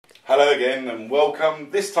Hello again and welcome.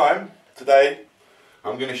 This time, today,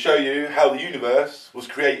 I'm going to show you how the universe was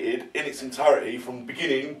created in its entirety from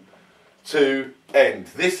beginning to end.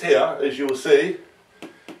 This here, as you'll see,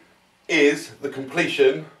 is the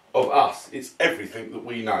completion of us. It's everything that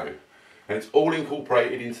we know. And it's all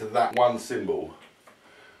incorporated into that one symbol.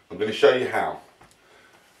 I'm going to show you how.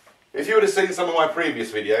 If you would have seen some of my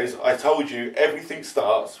previous videos, I told you everything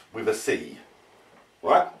starts with a C.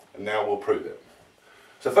 Right? And now we'll prove it.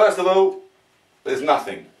 So first of all, there's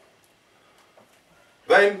nothing.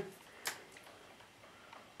 Then,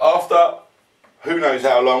 after who knows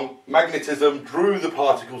how long, magnetism drew the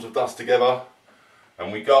particles of dust together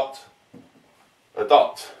and we got a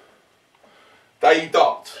dot. Day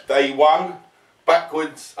dot, day one,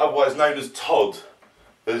 backwards, otherwise known as Todd,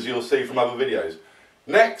 as you'll see from other videos.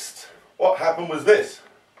 Next, what happened was this.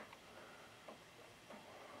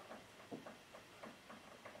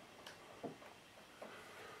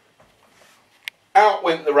 Out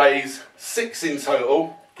went the rays, 6 in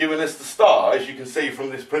total, giving us the star, as you can see from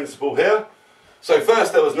this principle here. So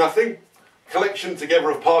first there was nothing, collection together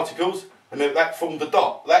of particles, and then that formed a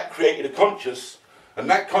dot. That created a conscious, and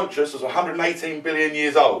that conscious was 118 billion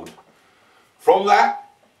years old. From that,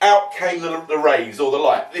 out came the rays, or the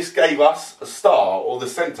light. This gave us a star, or the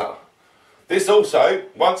centre. This also,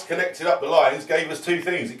 once connected up the lines, gave us two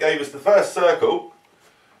things. It gave us the first circle,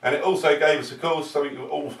 and it also gave us, of course, something you've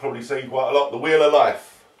all probably seen quite a lot, the Wheel of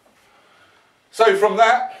Life. So from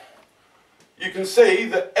that, you can see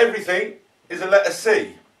that everything is a letter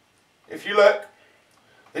C. If you look,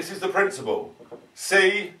 this is the principle.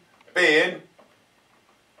 C being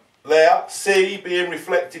there, C being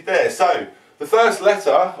reflected there. So the first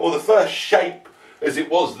letter, or the first shape as it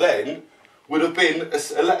was then, would have been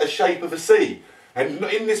a letter shape of a C. And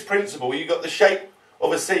in this principle, you got the shape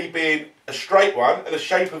of a C being a straight one and the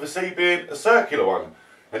shape of a C being a circular one.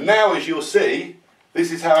 And now, as you'll see,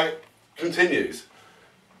 this is how it continues.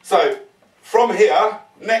 So from here,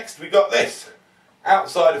 next we got this.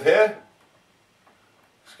 Outside of here,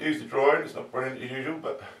 excuse the drawing, it's not brilliant as usual,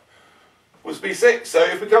 but was B6. So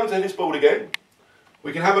if we come to this board again,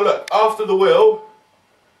 we can have a look. After the wheel,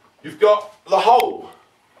 you've got the hole.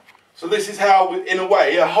 So this is how, in a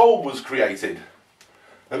way, a hole was created.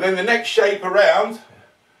 And then the next shape around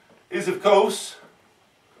is, of course,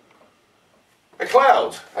 a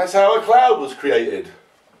cloud. That's how a cloud was created.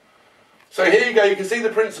 So here you go, you can see the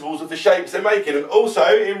principles of the shapes they're making, and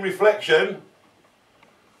also in reflection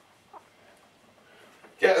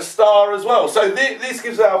get a star as well. So this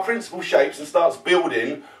gives our principal shapes and starts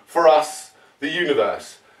building for us the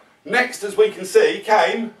universe. Next, as we can see,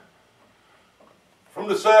 came from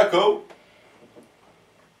the circle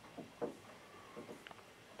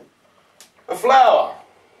a flower.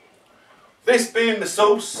 This being the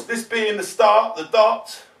source, this being the start, the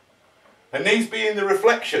dot, and these being the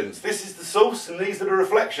reflections. This is the source and these are the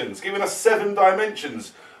reflections, giving us 7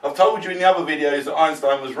 dimensions. I've told you in the other videos that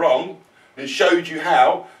Einstein was wrong and showed you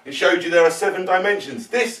how, and showed you there are 7 dimensions.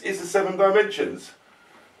 This is the 7 dimensions.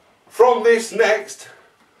 From this next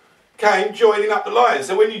came joining up the lines.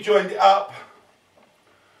 So when you joined it up,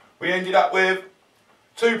 we ended up with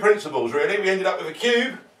 2 principles really. We ended up with a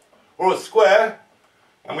cube or a square,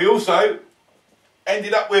 and we also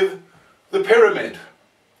ended up with the pyramid,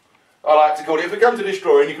 I like to call it. If we come to this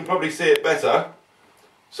drawing, you can probably see it better.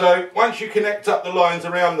 So once you connect up the lines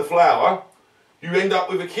around the flower, you end up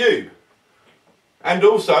with a cube and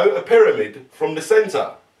also a pyramid from the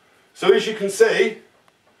centre. So as you can see,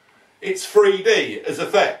 it's 3D as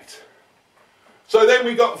effect. So then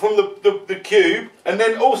we got from the cube, and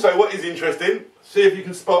then also what is interesting, see if you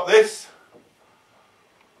can spot this.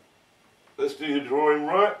 Let's do the drawing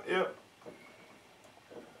right, yeah.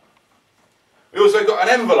 We also got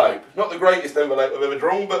an envelope, not the greatest envelope I've ever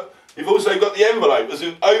drawn, but you've also got the envelope as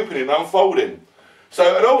it's opening and unfolding.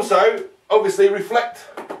 So, and also, obviously reflect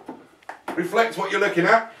what you're looking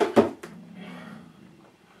at.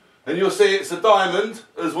 And you'll see it's a diamond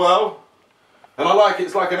as well. And I like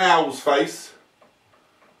it's like an owl's face.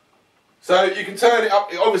 So you can turn it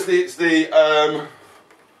up, obviously it's the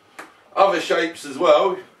other shapes as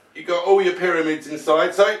well. You've got all your pyramids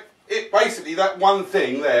inside. So it basically, that one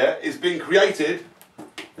thing there has been created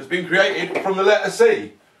from the letter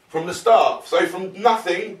C, from the start. So from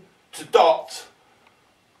nothing to dot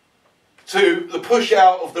to the push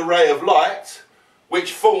out of the ray of light,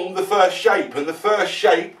 which formed the first shape, and the first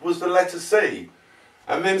shape was the letter C.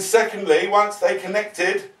 And then secondly, once they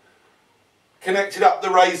connected up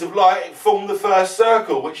the rays of light, it formed the first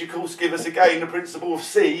circle, which of course give us again the principle of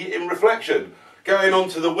C in reflection. Going on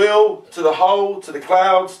to the wheel, to the hole, to the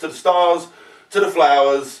clouds, to the stars, to the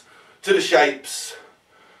flowers, to the shapes,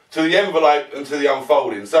 to the envelope and to the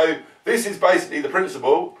unfolding. So this is basically the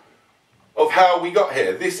principle of how we got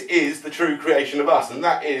here. This is the true creation of us, and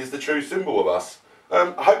that is the true symbol of us.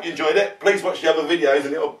 I hope you enjoyed it. Please watch the other videos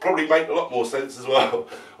and it'll probably make a lot more sense as well.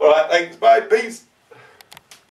 Alright, thanks, bye, peace.